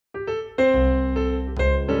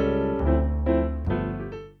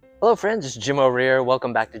Hello friends, it's Jim O'Rear.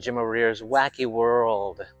 Welcome back to Jim O'Rear's Wacky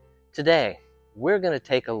World. Today, we're going to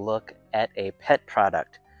take a look at a pet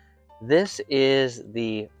product. This is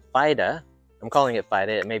the Fida. I'm calling it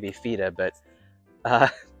Fida. It may be Fida, but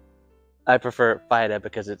I prefer Fida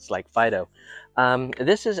because it's like Fido.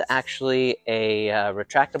 This is actually a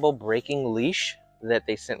retractable braking leash that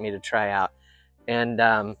they sent me to try out. And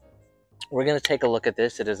we're going to take a look at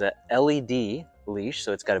this. It is a LED leash,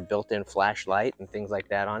 so it's got a built-in flashlight and things like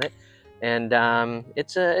that on it, and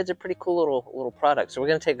it's a pretty cool little product. So we're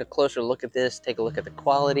going to take a closer look at this, take a look at the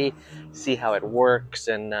quality, see how it works,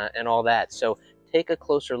 and all that. So take a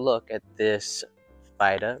closer look at this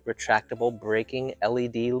Fida retractable braking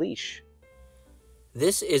LED leash.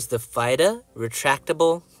 This is the Fida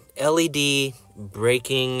retractable LED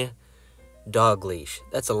braking dog leash.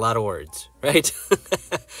 That's a lot of words, right?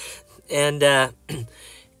 And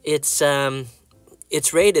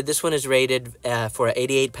it's rated, this one is rated for an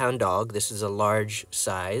 88-pound dog. This is a large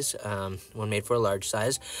size, one made for a large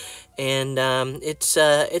size. And it's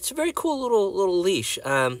a very cool little leash.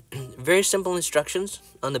 Very simple instructions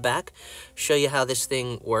on the back, show you how this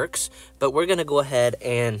thing works. But we're gonna go ahead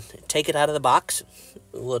and take it out of the box.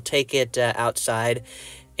 We'll take it outside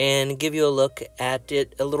and give you a look at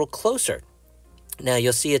it a little closer. Now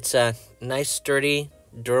you'll see it's a nice, sturdy,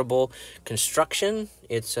 durable construction.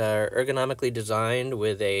 It's ergonomically designed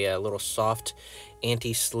with a little soft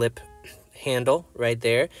anti-slip handle right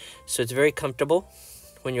there, so it's very comfortable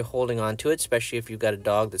when you're holding on to it, especially if you've got a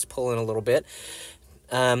dog that's pulling a little bit.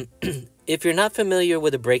 If you're not familiar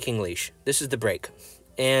with a braking leash, this is the brake,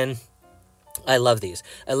 and I love these.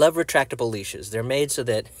 I love retractable leashes. They're made so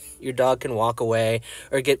that your dog can walk away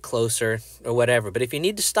or get closer or whatever, but if you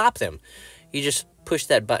need to stop them, you just push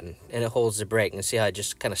that button and it holds the brake, and see how it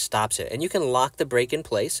just kind of stops it. And you can lock the brake in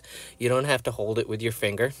place. You don't have to hold it with your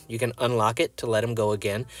finger. You can unlock it to let them go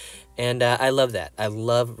again. And I love that. I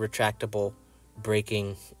love retractable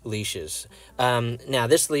braking leashes. Now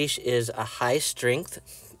this leash is a high strength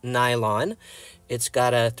nylon. It's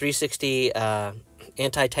got a 360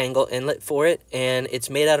 anti-tangle inlet for it, and it's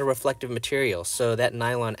made out of reflective material, so that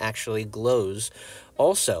nylon actually glows.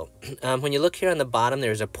 Also, when you look here on the bottom,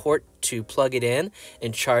 there's a port to plug it in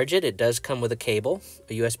and charge it. It does come with a cable,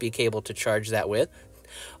 a USB cable to charge that with.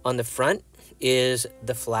 On the front is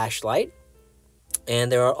the flashlight,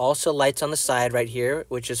 and there are also lights on the side right here,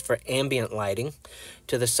 which is for ambient lighting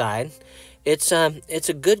to the side. It's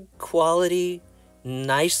a good quality,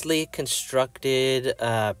 nicely constructed,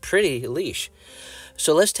 pretty leash.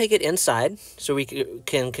 So let's take it inside so we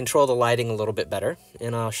can control the lighting a little bit better,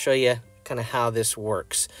 and I'll show you kind of how this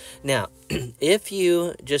works. Now, if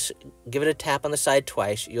you just give it a tap on the side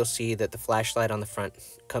twice, you'll see that the flashlight on the front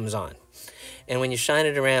comes on. And when you shine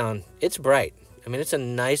it around, it's bright. I mean, it's a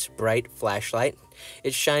nice, bright flashlight.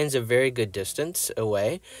 It shines a very good distance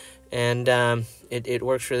away, and it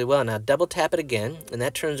works really well. Now, double tap it again, and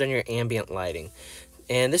that turns on your ambient lighting.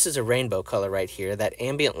 And this is a rainbow color right here. That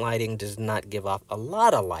ambient lighting does not give off a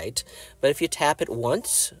lot of light, but if you tap it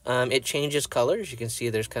once, it changes colors. You can see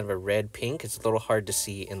there's kind of a red-pink. It's a little hard to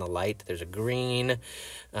see in the light. There's a green,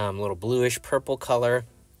 little bluish purple color.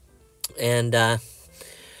 And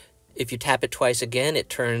if you tap it twice again, it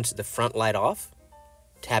turns the front light off.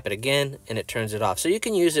 Tap it again, and it turns it off. So you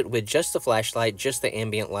can use it with just the flashlight, just the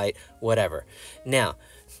ambient light, whatever. Now,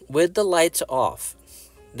 with the lights off,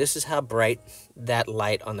 this is how bright that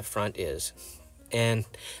light on the front is. And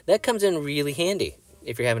that comes in really handy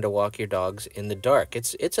if you're having to walk your dogs in the dark.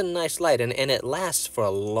 It's a nice light, and it lasts for a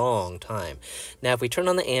long time. Now, if we turn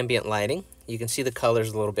on the ambient lighting, you can see the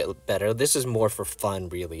colors a little bit better. This is more for fun,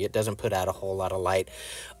 really. It doesn't put out a whole lot of light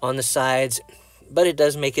on the sides, but it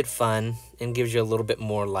does make it fun and gives you a little bit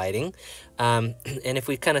more lighting. And if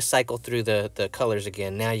we kind of cycle through the colors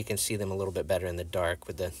again, now you can see them a little bit better in the dark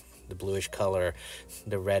with the bluish color,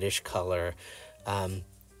 the reddish color,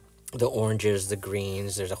 the oranges, the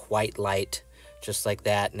greens. There's a white light just like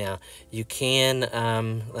that. Now you can,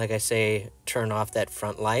 like I say, turn off that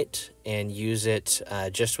front light and use it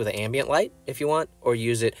just with an ambient light if you want, or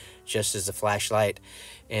use it just as a flashlight,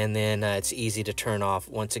 and then it's easy to turn off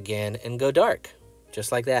once again and go dark,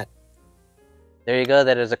 just like that. There you go.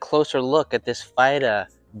 That is a closer look at this Fida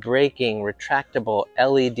braking retractable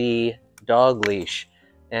LED dog leash.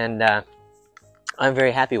 And I'm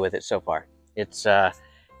very happy with it so far. It's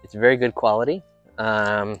very good quality.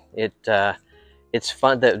 It's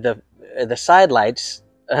fun. The side lights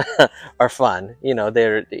are fun.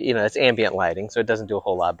 It's ambient lighting, so it doesn't do a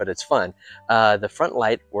whole lot, but it's fun. The front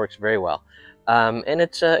light works very well, and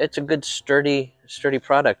it's a good sturdy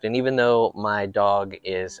product. And even though my dog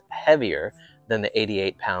is heavier than the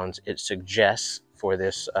 88 pounds it suggests for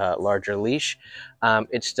this larger leash,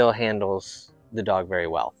 it still handles the dog very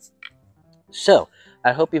well. So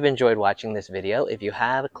I hope you've enjoyed watching this video. If you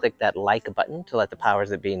have, click that like button to let the powers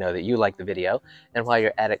that be know that you like the video. And while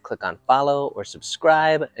you're at it, click on follow or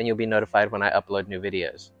subscribe, and you'll be notified when I upload new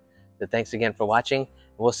videos. So thanks again for watching,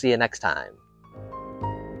 and we'll see you next time.